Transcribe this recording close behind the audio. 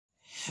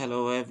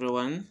Hello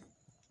everyone,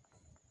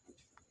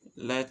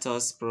 let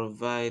us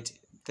provide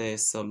the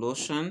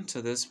solution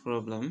to this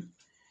problem.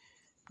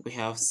 We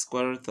have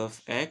square root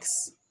of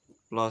x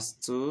plus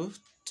 2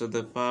 to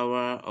the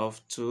power of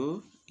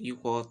 2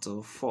 equal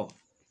to 4.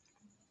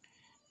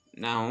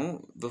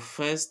 Now the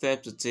first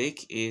step to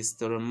take is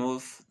to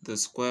remove the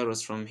square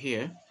roots from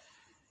here.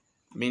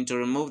 To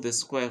remove the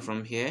square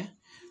from here,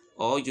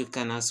 or you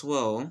can as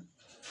well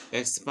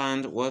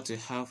expand what you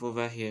have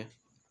over here.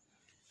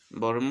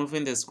 But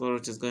removing the square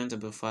root is going to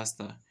be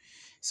faster.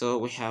 So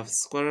we have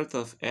square root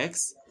of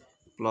x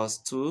plus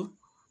 2.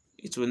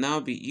 It will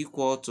now be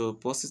equal to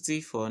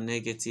positive or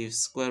negative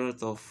square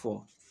root of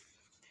 4.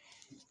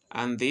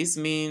 And this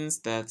means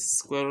that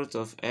square root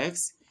of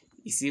x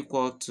is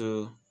equal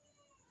to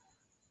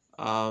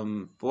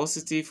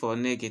positive or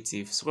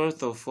negative. Square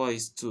root of 4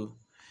 is 2.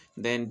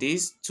 Then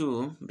this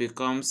 2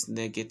 becomes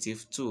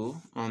negative 2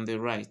 on the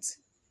right.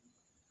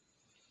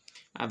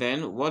 And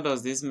then what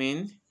does this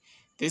mean?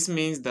 This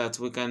means that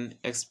we can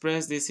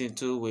express this in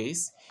two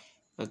ways.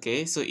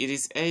 Okay, so it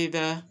is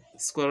either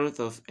square root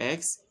of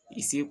x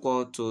is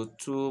equal to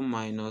 2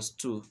 minus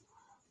 2,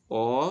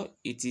 or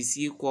it is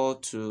equal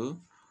to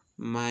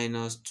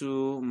minus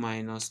 2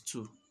 minus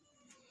 2.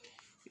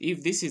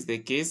 If this is the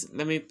case,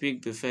 let me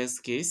pick the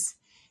first case.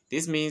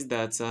 This means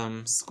that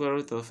square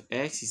root of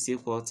x is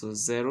equal to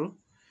 0.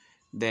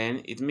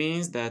 Then it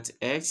means that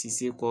x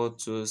is equal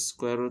to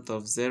square root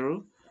of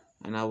 0,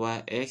 and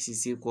our x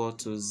is equal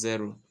to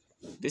 0.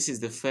 This is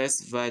the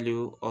first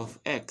value of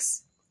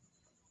x,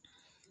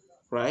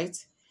 right?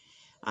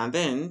 And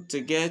then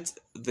to get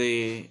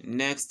the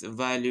next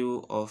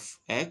value of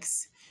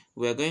x,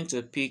 we are going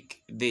to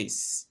pick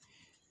this,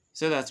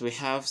 so that we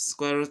have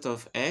square root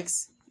of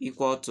x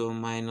equal to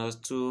minus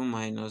 2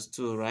 minus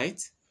 2,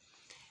 right?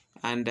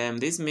 And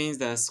this means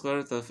that square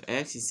root of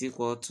x is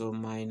equal to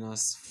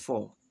minus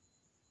 4,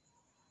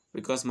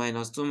 because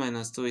minus 2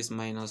 minus 2 is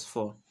minus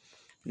 4.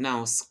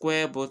 Now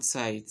square both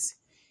sides.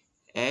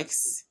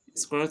 X,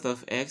 square root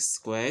of x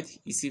squared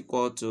is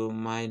equal to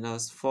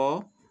minus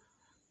 4,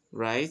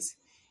 right?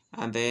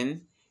 And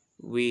then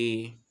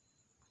we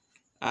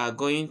are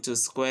going to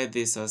square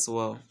this as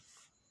well.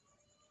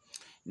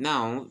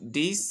 Now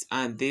this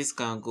and this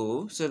can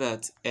go, so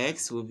that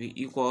x will be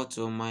equal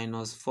to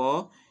minus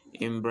 4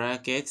 in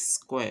brackets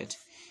squared.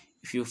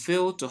 If you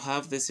fail to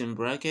have this in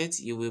brackets,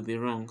 you will be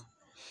wrong.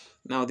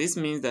 Now this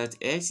means that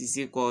x is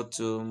equal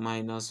to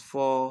minus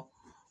 4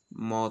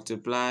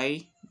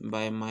 multiplied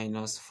by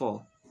minus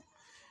 4.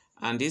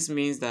 And this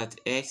means that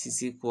x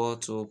is equal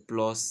to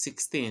plus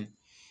 16.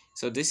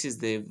 So this is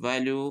the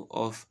value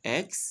of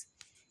x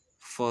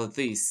for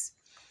this.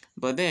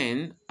 But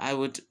then I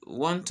would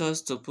want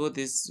us to put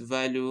this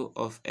value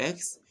of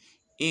x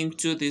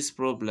into this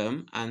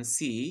problem and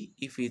see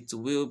if it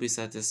will be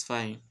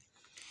satisfying.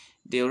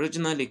 The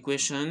original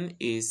equation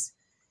is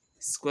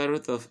square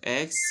root of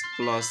x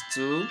plus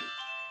 2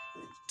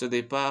 to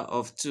the power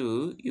of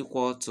 2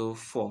 equal to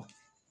 4,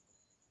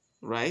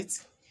 right?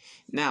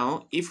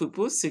 Now if we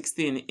put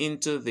 16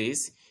 into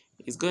this,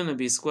 it's going to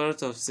be square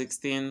root of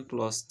 16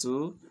 plus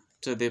 2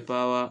 to the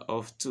power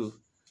of 2.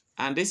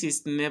 And this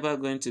is never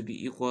going to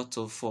be equal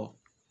to 4,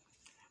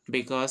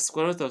 because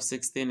square root of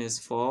 16 is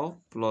 4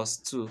 plus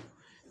 2.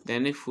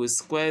 Then if we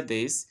square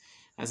this,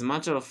 as a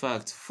matter of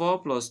fact, 4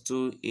 plus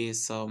 2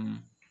 is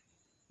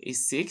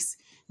 6.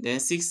 Then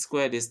 6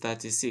 squared is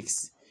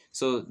 36.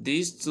 So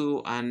these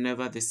two are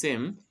never the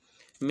same,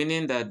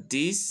 meaning that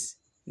this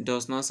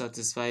does not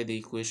satisfy the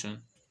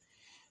equation.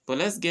 But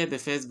let's get the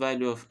first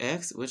value of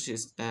x, which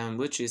is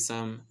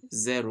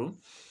 0.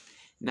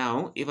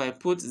 Now if I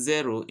put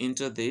 0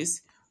 into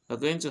this, we're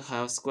going to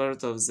have square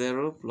root of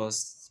 0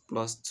 plus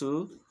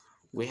 2.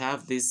 We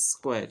have this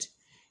squared,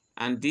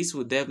 and this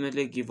will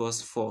definitely give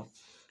us 4,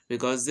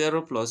 because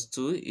 0 plus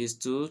 2 is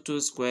 2. 2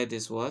 squared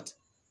is what?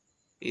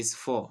 Is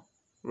 4,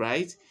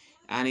 right?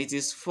 And it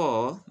is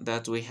 4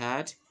 that we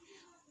had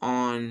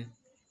on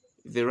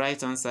the right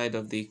hand side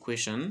of the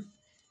equation,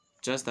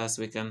 just as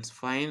we can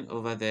find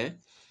over there.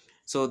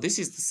 So this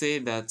is to say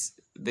that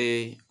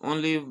the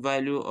only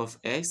value of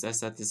x that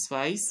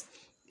satisfies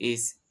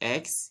is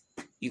x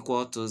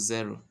equal to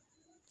 0.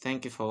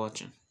 Thank you for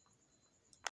watching.